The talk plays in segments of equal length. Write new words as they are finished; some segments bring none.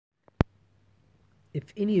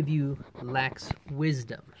If any of you lacks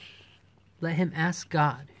wisdom, let him ask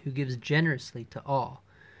God, who gives generously to all,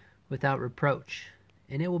 without reproach,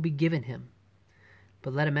 and it will be given him.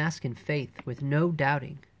 But let him ask in faith, with no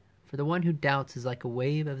doubting. For the one who doubts is like a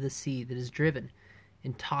wave of the sea that is driven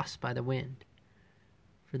and tossed by the wind.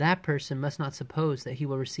 For that person must not suppose that he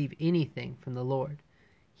will receive anything from the Lord.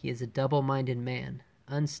 He is a double-minded man,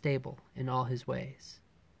 unstable in all his ways.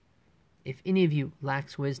 If any of you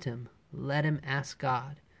lacks wisdom, let him ask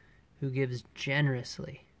God, who gives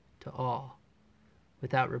generously to all,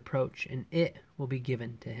 without reproach, and it will be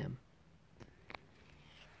given to him.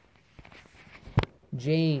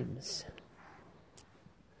 James,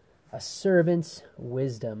 a servant's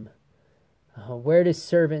wisdom. Where do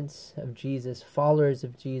servants of Jesus, followers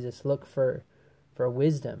of Jesus, look for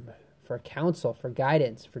wisdom, for counsel, for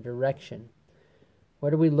guidance, for direction?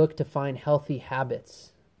 Where do we look to find healthy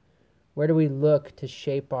habits? Where do we look to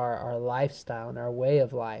shape our lifestyle and our way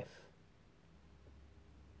of life?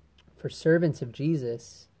 For servants of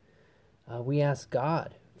Jesus, we ask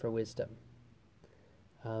God for wisdom.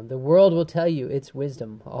 The world will tell you it's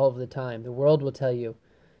wisdom all of the time. The world will tell you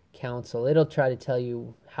counsel. It'll try to tell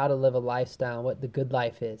you how to live a lifestyle, what the good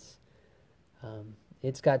life is.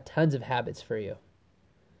 It's got tons of habits for you.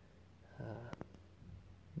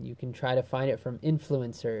 You can try to find it from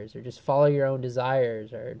influencers, or just follow your own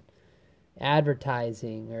desires, or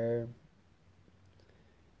advertising, or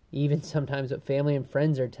even sometimes what family and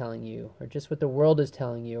friends are telling you, or just what the world is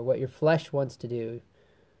telling you, or what your flesh wants to do.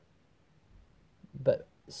 But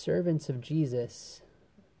servants of Jesus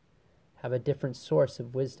have a different source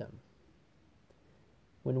of wisdom.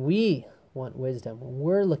 When we want wisdom, when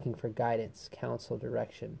we're looking for guidance, counsel,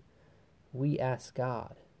 direction, we ask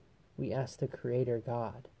God. We ask the Creator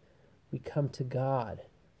God. We come to God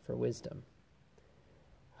for wisdom.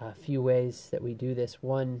 A few ways that we do this.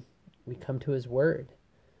 One, we come to His Word.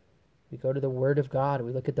 We go to the Word of God.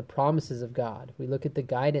 We look at the promises of God. We look at the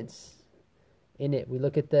guidance in it. We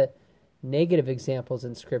look at the negative examples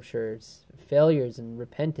in Scriptures, failures and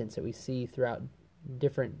repentance that we see throughout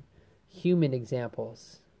different human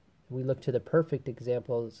examples. We look to the perfect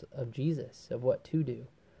examples of Jesus, of what to do.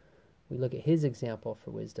 We look at His example for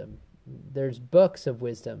wisdom. There's books of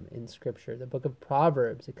wisdom in Scripture. The book of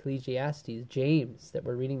Proverbs, Ecclesiastes, James that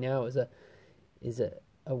we're reading now is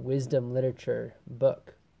a wisdom literature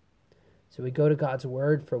book. So we go to God's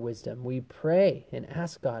Word for wisdom. We pray and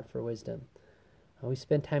ask God for wisdom. We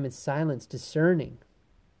spend time in silence discerning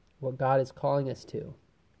what God is calling us to,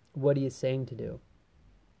 what He is saying to do.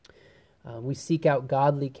 We seek out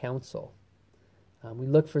godly counsel. We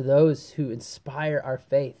look for those who inspire our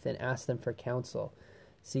faith and ask them for counsel.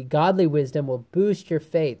 See, godly wisdom will boost your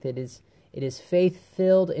faith. It is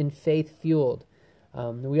faith-filled and faith-fueled.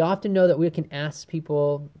 We often know that we can ask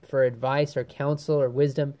people for advice or counsel or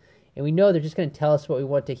wisdom, and we know they're just going to tell us what we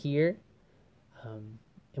want to hear.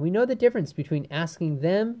 And we know the difference between asking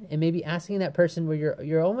them and maybe asking that person where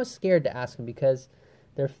you're almost scared to ask them because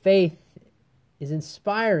their faith is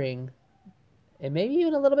inspiring and maybe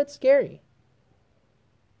even a little bit scary.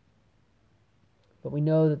 But we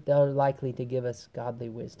know that they're likely to give us godly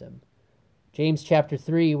wisdom. James chapter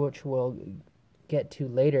 3, which we'll get to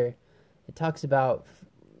later, it talks about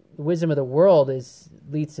the wisdom of the world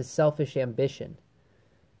leads to selfish ambition.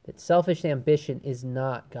 That selfish ambition is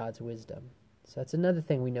not God's wisdom. So that's another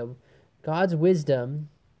thing we know. God's wisdom,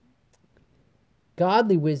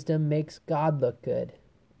 godly wisdom makes God look good.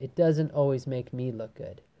 It doesn't always make me look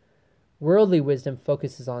good. Worldly wisdom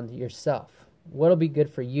focuses on yourself. What'll be good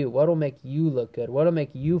for you? What'll make you look good? What'll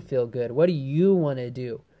make you feel good? What do you want to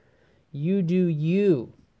do? You do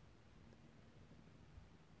you.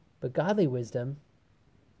 But godly wisdom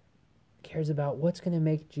cares about what's going to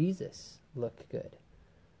make Jesus look good.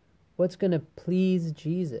 What's going to please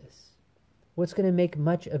Jesus? What's going to make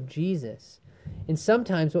much of Jesus? And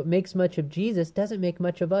sometimes what makes much of Jesus doesn't make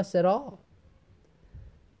much of us at all.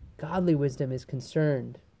 Godly wisdom is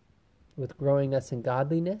concerned with growing us in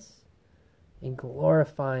godliness and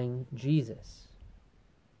glorifying Jesus.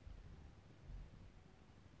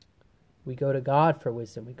 We go to God for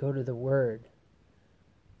wisdom. We go to the Word.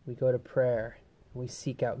 We go to prayer. We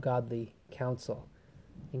seek out godly counsel.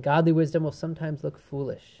 And godly wisdom will sometimes look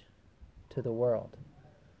foolish to the world.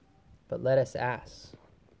 But let us ask.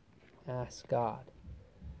 Ask God.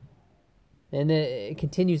 And then it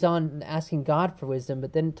continues on asking God for wisdom,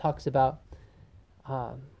 but then it talks about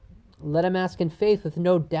let him ask in faith with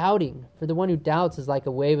no doubting, for the one who doubts is like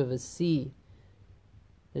a wave of a sea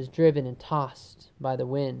that is driven and tossed by the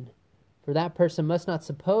wind. For that person must not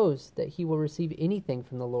suppose that he will receive anything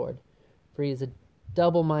from the Lord, for he is a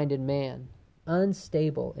double-minded man,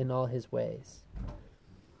 unstable in all his ways.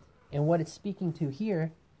 And what it's speaking to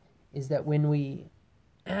here is that when we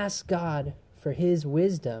ask God for his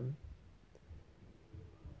wisdom,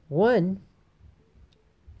 one,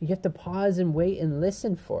 you have to pause and wait and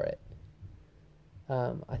listen for it.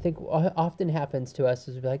 I think what often happens to us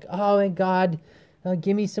is we're like, oh, my God,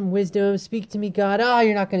 give me some wisdom. Speak to me, God. Oh,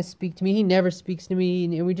 you're not going to speak to me. He never speaks to me.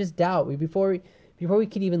 And we just doubt. Before we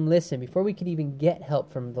could even listen, before we could even get help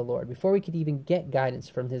from the Lord, before we could even get guidance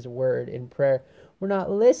from his word in prayer, we're not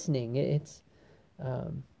listening. It's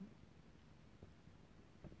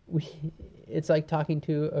like talking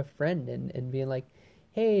to a friend and being like,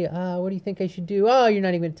 hey, what do you think I should do? Oh, you're not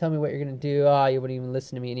even going to tell me what you're going to do. Oh, you wouldn't even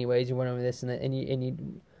listen to me anyways. You went over this and that.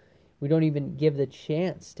 We don't even give the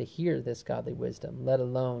chance to hear this godly wisdom, let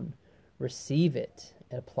alone receive it,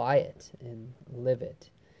 apply it, and live it.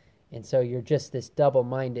 And so you're just this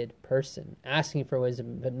double-minded person, asking for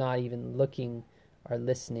wisdom, but not even looking or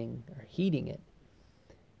listening or heeding it.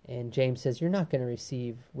 And James says, you're not going to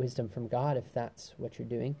receive wisdom from God if that's what you're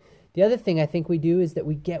doing. The other thing I think we do is that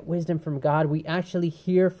we get wisdom from God. We actually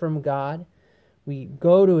hear from God. We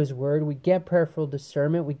go to his word. We get prayerful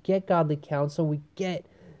discernment. We get godly counsel.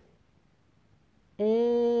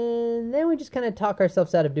 And then we just kind of talk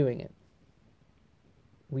ourselves out of doing it.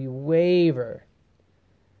 We waver.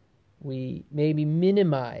 We maybe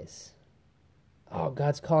minimize. Oh,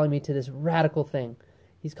 God's calling me to this radical thing.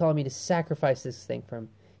 He's calling me to sacrifice this thing for him.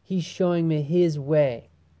 He's showing me his way.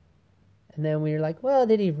 And then we're like, well,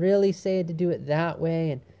 did he really say to do it that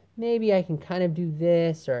way? And maybe I can kind of do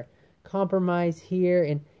this or compromise here.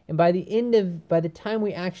 And by the time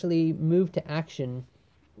we actually move to action,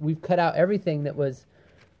 we've cut out everything that was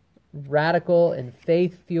radical and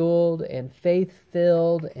faith-fueled and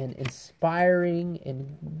faith-filled and inspiring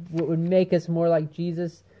and what would make us more like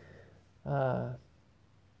Jesus.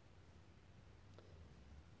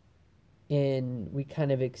 And we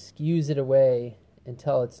kind of excuse it away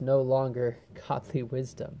until it's no longer godly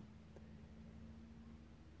wisdom.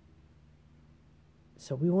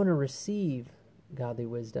 So we want to receive godly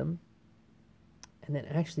wisdom and then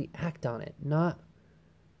actually act on it, not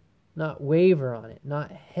waver on it,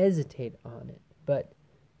 not hesitate on it, but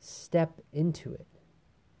step into it.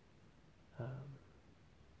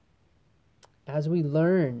 As we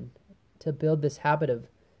learn to build this habit of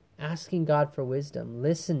asking God for wisdom,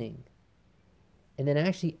 listening, and then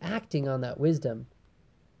actually acting on that wisdom,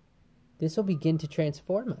 this will begin to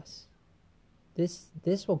transform us.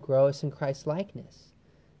 This will grow us in Christ's likeness.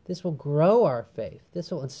 This will grow our faith.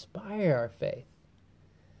 This will inspire our faith.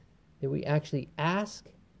 That we actually ask,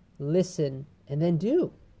 listen, and then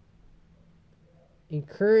do.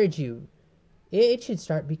 Encourage you. It should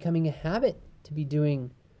start becoming a habit to be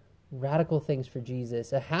doing radical things for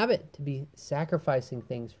Jesus, a habit to be sacrificing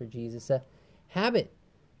things for Jesus, a habit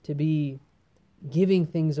to be giving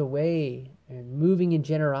things away and moving in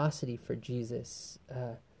generosity for Jesus,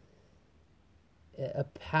 a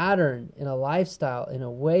pattern in a lifestyle, in a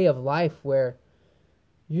way of life where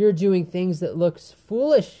you're doing things that looks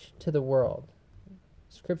foolish to the world.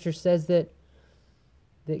 Scripture says that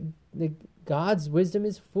God's wisdom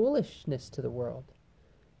is foolishness to the world,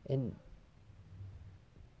 and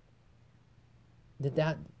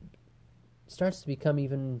that starts to become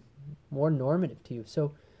even more normative to you.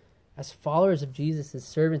 So as followers of Jesus, as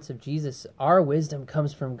servants of Jesus, our wisdom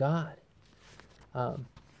comes from God. 1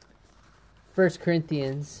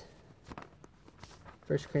 Corinthians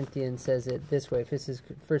says it this way. This is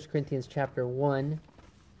 1 Corinthians chapter 1.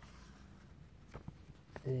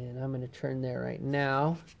 And I'm going to turn there right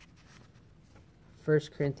now. 1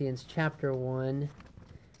 Corinthians chapter 1,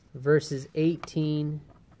 verses 18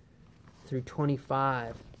 through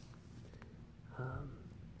 25.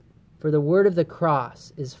 For the word of the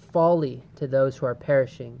cross is folly to those who are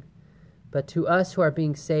perishing, but to us who are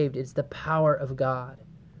being saved it is the power of God.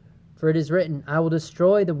 For it is written, I will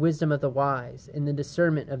destroy the wisdom of the wise, and the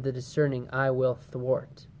discernment of the discerning I will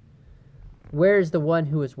thwart. Where is the one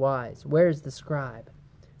who is wise? Where is the scribe?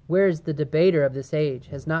 Where is the debater of this age?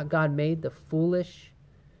 Has not God made foolish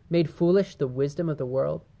the wisdom of the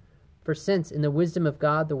world? For since in the wisdom of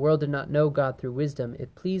God the world did not know God through wisdom,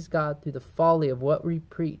 it pleased God through the folly of what we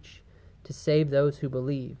preach to save those who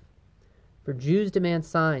believe. For Jews demand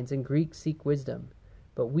signs and Greeks seek wisdom,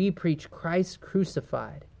 but we preach Christ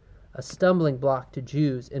crucified, a stumbling block to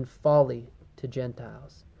Jews and folly to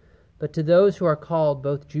Gentiles. But to those who are called,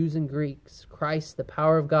 both Jews and Greeks, Christ the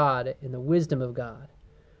power of God and the wisdom of God.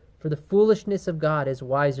 For the foolishness of God is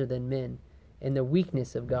wiser than men, and the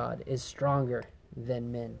weakness of God is stronger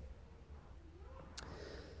than men.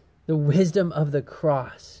 The wisdom of the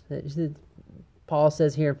cross. Paul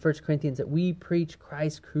says here in 1 Corinthians that we preach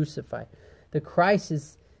Christ crucified. The Christ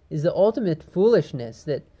is is the ultimate foolishness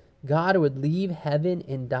that God would leave heaven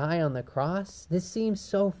and die on the cross. This seems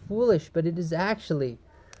so foolish, but it is actually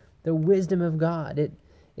the wisdom of God.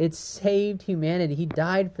 It saved humanity. He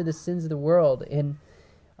died for the sins of the world and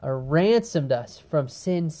ransomed us from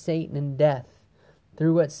sin, Satan, and death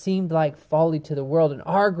through what seemed like folly to the world. And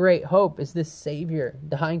our great hope is this Savior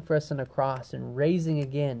dying for us on a cross and raising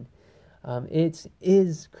again. It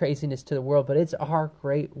is craziness to the world, but it's our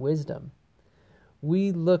great wisdom.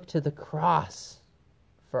 We look to the cross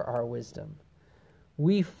for our wisdom.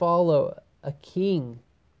 We follow a king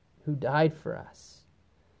who died for us.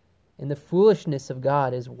 And the foolishness of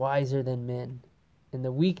God is wiser than men, and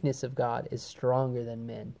the weakness of God is stronger than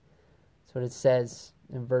men. That's what it says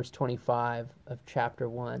in verse 25 of chapter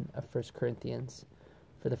 1 of 1 Corinthians.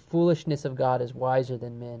 For the foolishness of God is wiser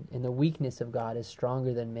than men, and the weakness of God is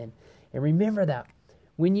stronger than men. And remember that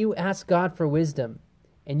when you ask God for wisdom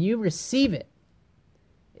and you receive it,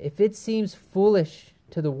 if it seems foolish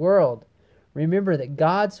to the world, remember that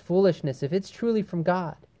God's foolishness, if it's truly from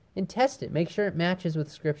God, and test it, make sure it matches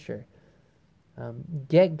with Scripture.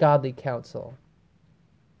 Get godly counsel.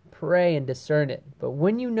 Pray and discern it. But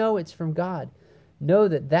when you know it's from God, know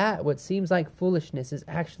that what seems like foolishness is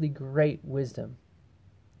actually great wisdom.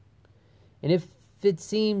 And if it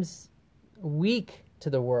seems weak to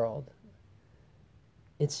the world,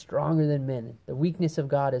 it's stronger than men. The weakness of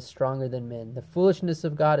God is stronger than men. The foolishness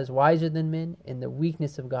of God is wiser than men, and the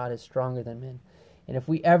weakness of God is stronger than men. And if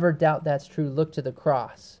we ever doubt that's true, look to the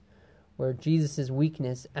cross, where Jesus'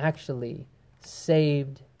 weakness actually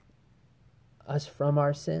saved us from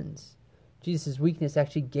our sins. Jesus' weakness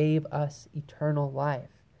actually gave us eternal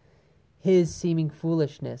life. His seeming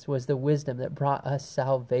foolishness was the wisdom that brought us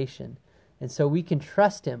salvation. And so we can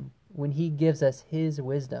trust him when he gives us his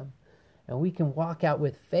wisdom. And we can walk out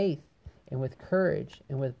with faith and with courage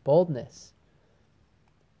and with boldness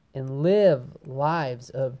and live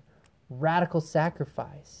lives of radical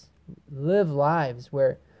sacrifice. Live lives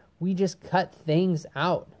where we just cut things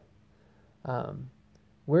out.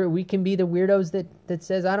 Where we can be the weirdos that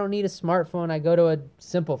says, I don't need a smartphone, I go to a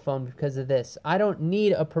simple phone because of this. I don't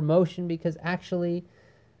need a promotion because actually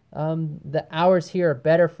the hours here are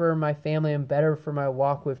better for my family and better for my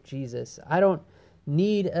walk with Jesus. I don't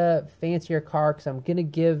need a fancier car because I'm going to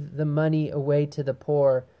give the money away to the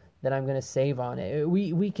poor that I'm going to save on it.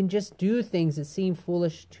 We can just do things that seem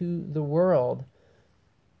foolish to the world.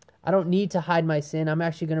 I don't need to hide my sin. I'm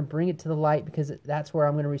actually going to bring it to the light because that's where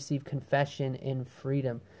I'm going to receive confession and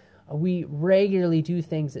freedom. We regularly do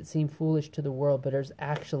things that seem foolish to the world, but there's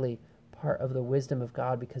actually part of the wisdom of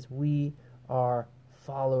God because we are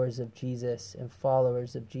followers of Jesus, and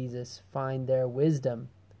followers of Jesus find their wisdom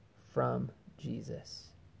from Jesus.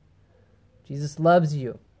 Jesus loves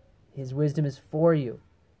you. His wisdom is for you.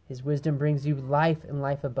 His wisdom brings you life and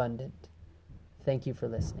life abundant. Thank you for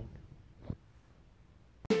listening.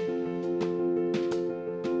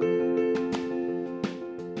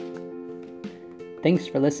 Thanks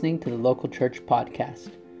for listening to the Local Church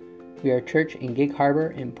Podcast. We are a church in Gig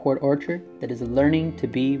Harbor in Port Orchard that is learning to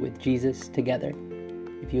be with Jesus together.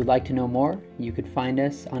 If you would like to know more, you could find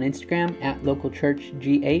us on Instagram at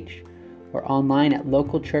localchurchgh or online at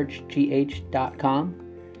localchurchgh.com.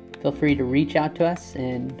 Feel free to reach out to us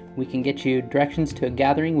and we can get you directions to a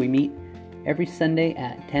gathering. We meet every Sunday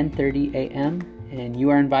at 10:30 a.m. and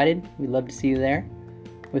you are invited. We'd love to see you there.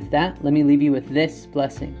 With that, let me leave you with this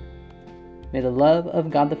blessing. May the love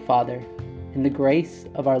of God the Father and the grace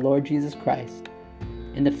of our Lord Jesus Christ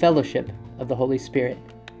and the fellowship of the Holy Spirit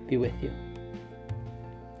be with you.